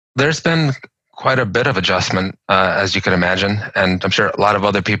There's been quite a bit of adjustment, as you can imagine, and I'm sure a lot of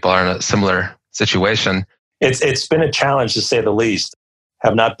other people are in a similar situation. It's been a challenge to say the least.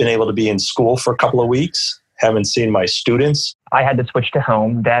 Have not been able to be in school for a couple of weeks. Haven't seen my students. I had to switch to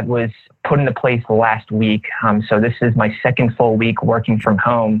home. That was put into place last week. So this is my second full week working from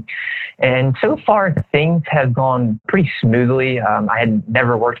home. And so far, things have gone pretty smoothly. I had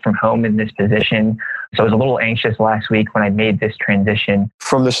never worked from home in this position. So I was a little anxious last week when I made this transition.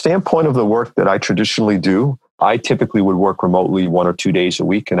 From the standpoint of the work that I traditionally do, I typically would work remotely 1 or 2 days a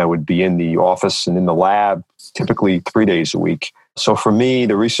week, and I would be in the office and in the lab typically 3 days a week. So for me,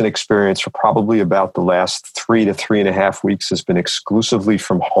 the recent experience for probably about the last 3 to 3.5 weeks has been exclusively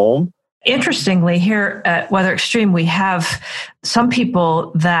from home. Interestingly, here at Weather Xtreme, we have some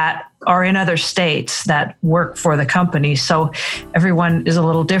people that are in other states that work for the company. So everyone is a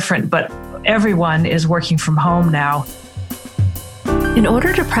little different, but everyone is working from home now. In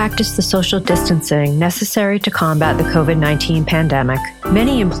order to practice the social distancing necessary to combat the COVID-19 pandemic,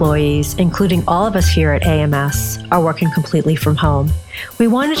 many employees, including all of us here at AMS, are working completely from home. We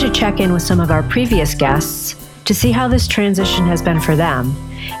wanted to check in with some of our previous guests to see how this transition has been for them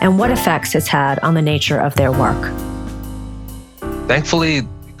and what effects it's had on the nature of their work. Thankfully,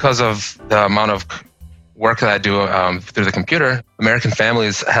 because of the amount of work that I do through the computer, American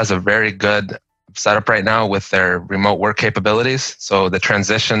Families has a very good setup right now with their remote work capabilities. So the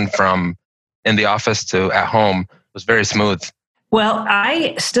transition from in the office to at home was very smooth. Well,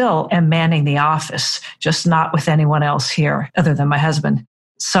 I still am manning the office, just not with anyone else here other than my husband.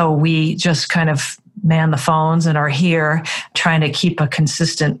 So we just kind of man the phones and are here trying to keep a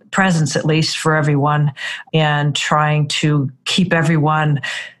consistent presence, at least for everyone, and trying to keep everyone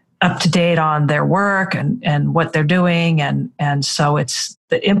up to date on their work and what they're doing. And so it's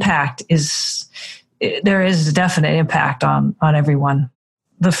the impact is, there is a definite impact on everyone.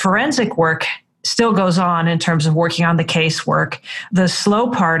 The forensic work still goes on in terms of working on the casework. The slow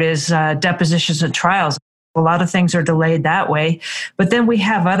part is depositions and trials. A lot of things are delayed that way. But then we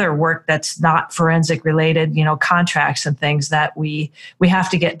have other work that's not forensic related, contracts and things that we have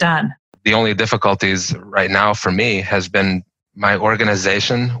to get done. The only difficulties right now for me has been my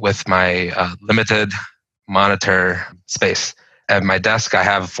organization with my limited monitor space. At my desk, I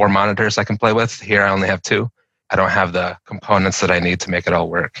have 4 monitors I can play with. Here, I only have 2. I don't have the components that I need to make it all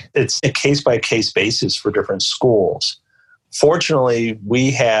work. It's a case-by-case basis for different schools. Fortunately,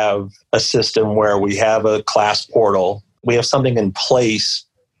 we have a system where we have a class portal. We have something in place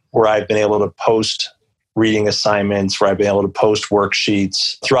where I've been able to post reading assignments, where I've been able to post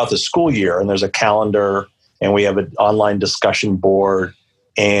worksheets throughout the school year. And there's a calendar, and we have an online discussion board.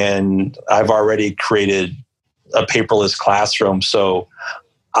 And I've already created a paperless classroom. So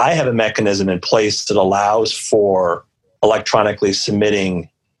I have a mechanism in place that allows for electronically submitting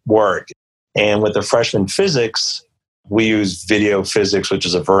work. And with the freshman physics, we use Video Physics, which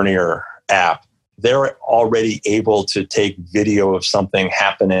is a Vernier app. They're already able to take video of something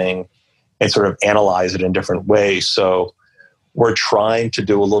happening and sort of analyze it in different ways. So we're trying to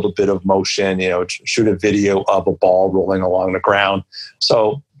do a little bit of motion, shoot a video of a ball rolling along the ground.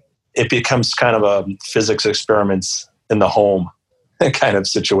 So it becomes kind of a physics experiments in the home kind of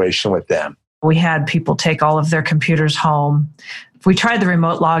situation with them. We had people take all of their computers home. We tried the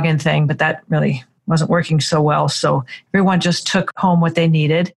remote login thing, but that really wasn't working so well. So everyone just took home what they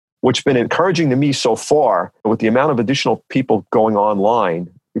needed. What's been encouraging to me so far, with the amount of additional people going online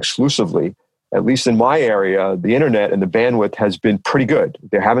exclusively, at least in my area, the internet and the bandwidth has been pretty good.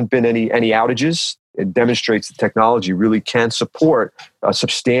 There haven't been any outages. It demonstrates the technology really can support a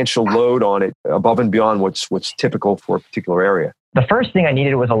substantial load on it above and beyond what's typical for a particular area. The first thing I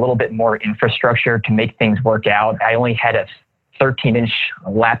needed was a little bit more infrastructure to make things work out. I only had a 13-inch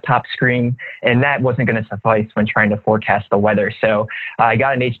laptop screen, and that wasn't going to suffice when trying to forecast the weather. So I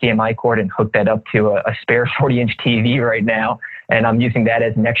got an HDMI cord and hooked that up to a spare 40-inch TV right now, and I'm using that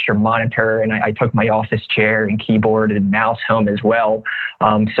as an extra monitor, and I took my office chair and keyboard and mouse home as well.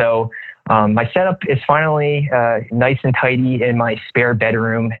 My setup is finally nice and tidy in my spare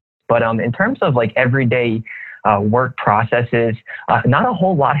bedroom. But in terms of like everyday work processes, not a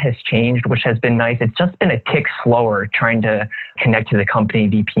whole lot has changed, which has been nice. It's just been a tick slower trying to connect to the company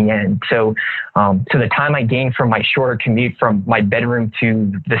VPN. So the time I gain from my shorter commute from my bedroom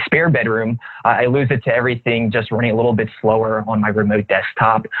to the spare bedroom, I lose it to everything just running a little bit slower on my remote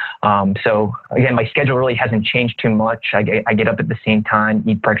desktop. So again, my schedule really hasn't changed too much. I get up at the same time,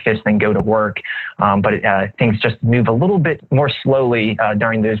 eat breakfast, then go to work. But things just move a little bit more slowly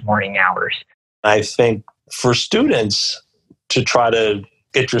during those morning hours. I think for students to try to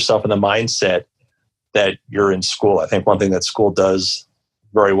get yourself in the mindset that you're in school, I think one thing that school does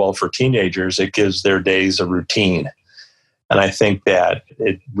very well for teenagers. It gives their days a routine. And I think that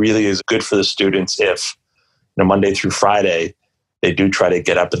it really is good for the students if, Monday through Friday, they do try to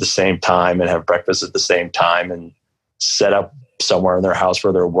get up at the same time and have breakfast at the same time and set up somewhere in their house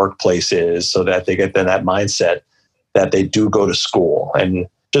where their workplace is, so that they get in that mindset that they do go to school. And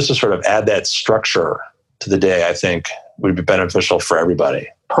just to sort of add that structure to the day, I think would be beneficial for everybody.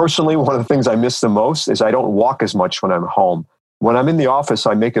 Personally, one of the things I miss the most is I don't walk as much when I'm home. When I'm in the office,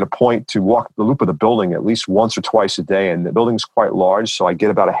 I make it a point to walk the loop of the building at least once or twice a day. And the building's quite large, so I get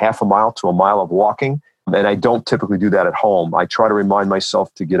about a half a mile to a mile of walking. And I don't typically do that at home. I try to remind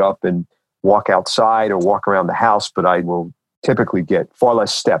myself to get up and walk outside or walk around the house, but I will typically get far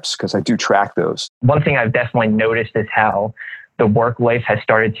less steps because I do track those. One thing I've definitely noticed is how the work life has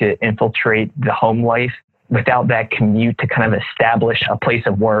started to infiltrate the home life. Without that commute to kind of establish a place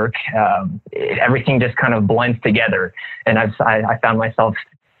of work, everything just kind of blends together. And I found myself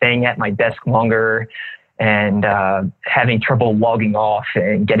staying at my desk longer and having trouble logging off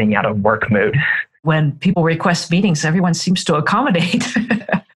and getting out of work mode. When people request meetings, everyone seems to accommodate.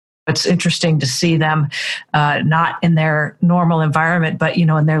 It's interesting to see them not in their normal environment, but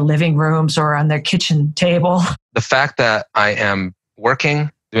in their living rooms or on their kitchen table. The fact that I am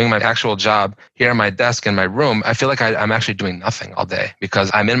working, doing my actual job here at my desk in my room, I feel like I'm actually doing nothing all day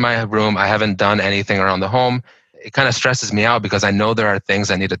because I'm in my room. I haven't done anything around the home. It kind of stresses me out because I know there are things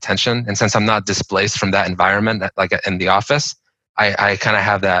that need attention. And since I'm not displaced from that environment, like in the office, I kind of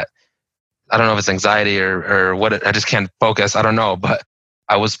have that, I don't know if it's anxiety or what, I just can't focus. I don't know. But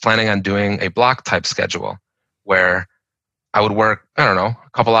I was planning on doing a block type schedule where I would work, I don't know, a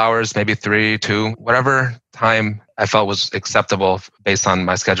couple hours, maybe 3, 2, whatever time I felt was acceptable based on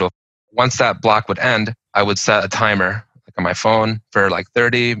my schedule. Once that block would end, I would set a timer on my phone for like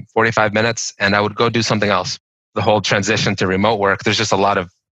 30, 45 minutes, and I would go do something else. The whole transition to remote work, there's just a lot of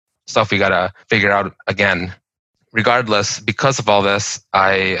stuff we got to figure out again. Regardless, because of all this,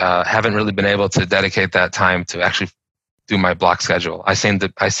 I haven't really been able to dedicate that time to actually do my block schedule. I seem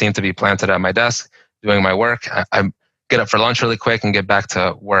to be planted at my desk doing my work. I get up for lunch really quick and get back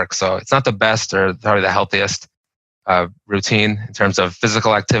to work. So it's not the best or probably the healthiest routine in terms of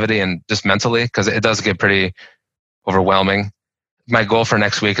physical activity and just mentally, because it does get pretty overwhelming. My goal for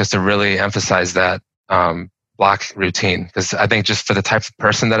next week is to really emphasize that block routine, because I think just for the type of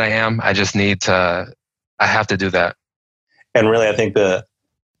person that I am, I have to do that. And really, I think the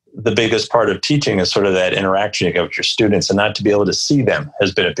biggest part of teaching is sort of that interaction you get with your students, and not to be able to see them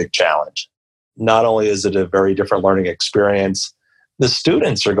has been a big challenge. Not only is it a very different learning experience, the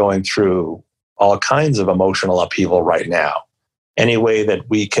students are going through all kinds of emotional upheaval right now. Any way that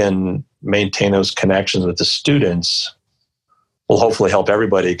we can maintain those connections with the students will hopefully help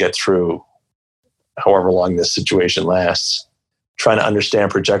everybody get through however long this situation lasts. Trying to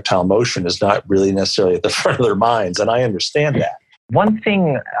understand projectile motion is not really necessarily at the front of their minds, and I understand that. One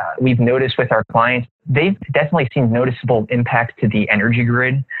thing we've noticed with our clients, they've definitely seen noticeable impacts to the energy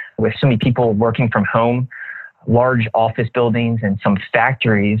grid with so many people working from home. Large office buildings and some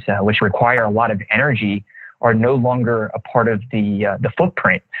factories, which require a lot of energy, are no longer a part of the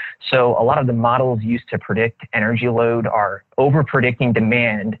footprint. So a lot of the models used to predict energy load are over-predicting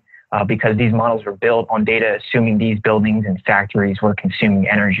demand because these models were built on data assuming these buildings and factories were consuming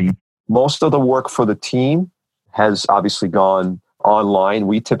energy. Most of the work for the team has obviously gone online.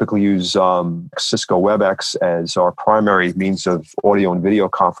 We typically use Cisco WebEx as our primary means of audio and video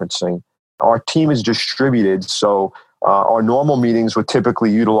conferencing. Our team is distributed, so our normal meetings would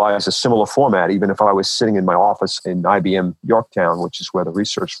typically utilize a similar format, even if I was sitting in my office in IBM Yorktown, which is where the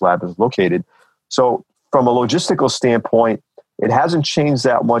research lab is located. So from a logistical standpoint, it hasn't changed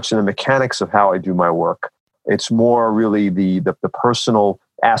that much in the mechanics of how I do my work. It's more really the personal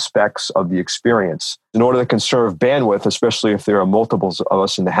aspects of the experience. In order to conserve bandwidth, especially if there are multiples of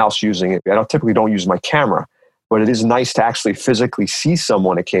us in the house using it, I typically don't use my camera, but it is nice to actually physically see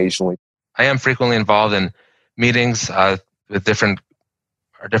someone occasionally. I am frequently involved in meetings with different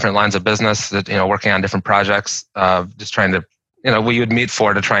lines of business that, working on different projects, just trying to, we would meet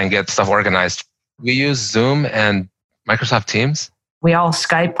to try and get stuff organized. We use Zoom and Microsoft Teams. We all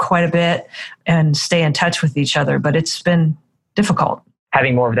Skype quite a bit and stay in touch with each other, but it's been difficult.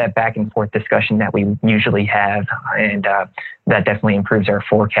 Having more of that back and forth discussion that we usually have, and that definitely improves our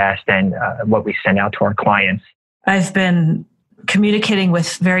forecast and what we send out to our clients. I've been communicating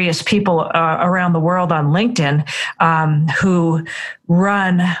with various people around the world on LinkedIn who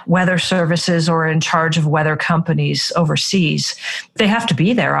run weather services or are in charge of weather companies overseas. They have to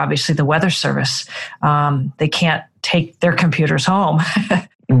be there, obviously, the weather service. They can't take their computers home.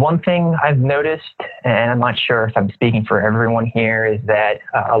 One thing I've noticed, and I'm not sure if I'm speaking for everyone here, is that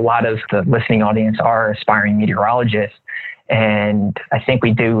a lot of the listening audience are aspiring meteorologists. And I think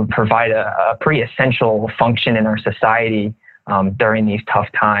we do provide a pretty essential function in our society during these tough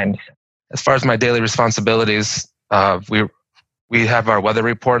times. As far as my daily responsibilities, we have our weather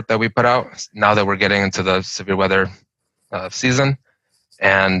report that we put out now that we're getting into the severe weather season.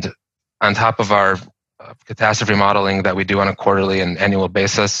 And on top of our catastrophe modeling that we do on a quarterly and annual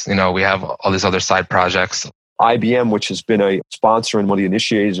basis, we have all these other side projects. IBM, which has been a sponsor and one of the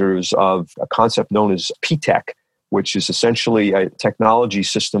initiators of a concept known as PTech, which is essentially a technology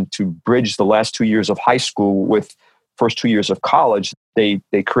system to bridge the last 2 years of high school with first 2 years of college. They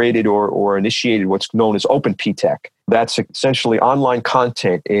created or initiated what's known as Open PTech. That's essentially online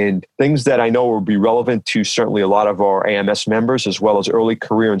content and things that I know will be relevant to certainly a lot of our AMS members, as well as early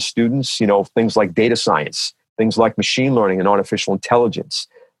career and students, things like data science, things like machine learning and artificial intelligence.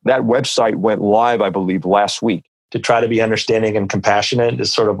 That website went live, I believe, last week. To try to be understanding and compassionate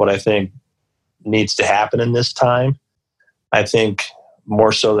is sort of what I think needs to happen in this time. I think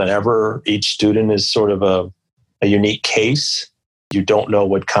more so than ever, each student is sort of a unique case. You don't know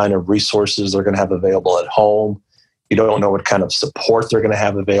what kind of resources they're going to have available at home. You don't know what kind of support they're going to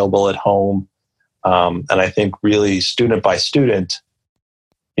have available at home. And I think really student by student,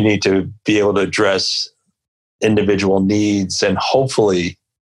 you need to be able to address individual needs and hopefully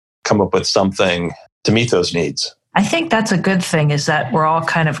come up with something to meet those needs. I think that's a good thing, is that we're all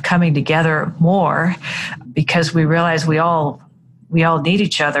kind of coming together more because we realize we all need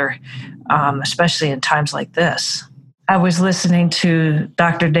each other, especially in times like this. I was listening to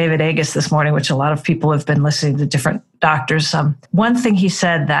Dr. David Agus this morning, which a lot of people have been listening to different doctors. One thing he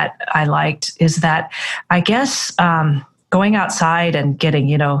said that I liked is that I guess going outside and getting,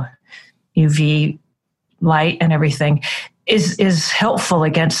 UV light and everything is helpful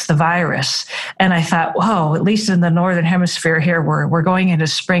against the virus. And I thought, whoa, at least in the Northern Hemisphere here, we're going into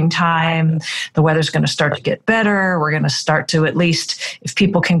springtime. The weather's going to start to get better. We're going to start to, at least if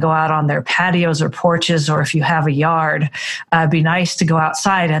people can go out on their patios or porches, or if you have a yard, it'd be nice to go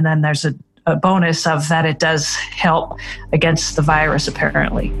outside. And then there's a bonus of that it does help against the virus,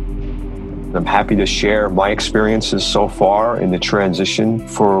 apparently. I'm happy to share my experiences so far in the transition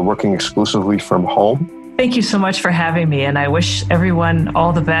for working exclusively from home. Thank you so much for having me, and I wish everyone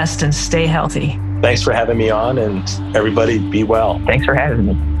all the best and stay healthy. Thanks for having me on, and everybody be well. Thanks for having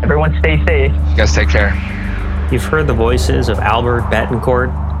me. Everyone stay safe. You guys take care. You've heard the voices of Albert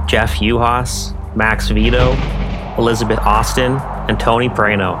Betancourt, Jeff Uhas, Max Vito, Elizabeth Austin, and Tony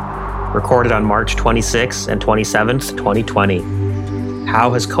Prano, recorded on March 26th and 27th, 2020.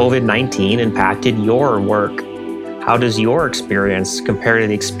 How has COVID-19 impacted your work? How does your experience compare to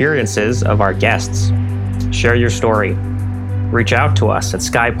the experiences of our guests? Share your story. Reach out to us at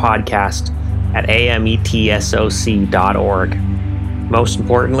skypodcast@ametsoc.org. Most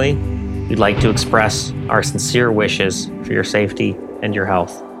importantly, we'd like to express our sincere wishes for your safety and your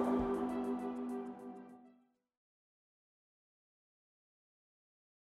health.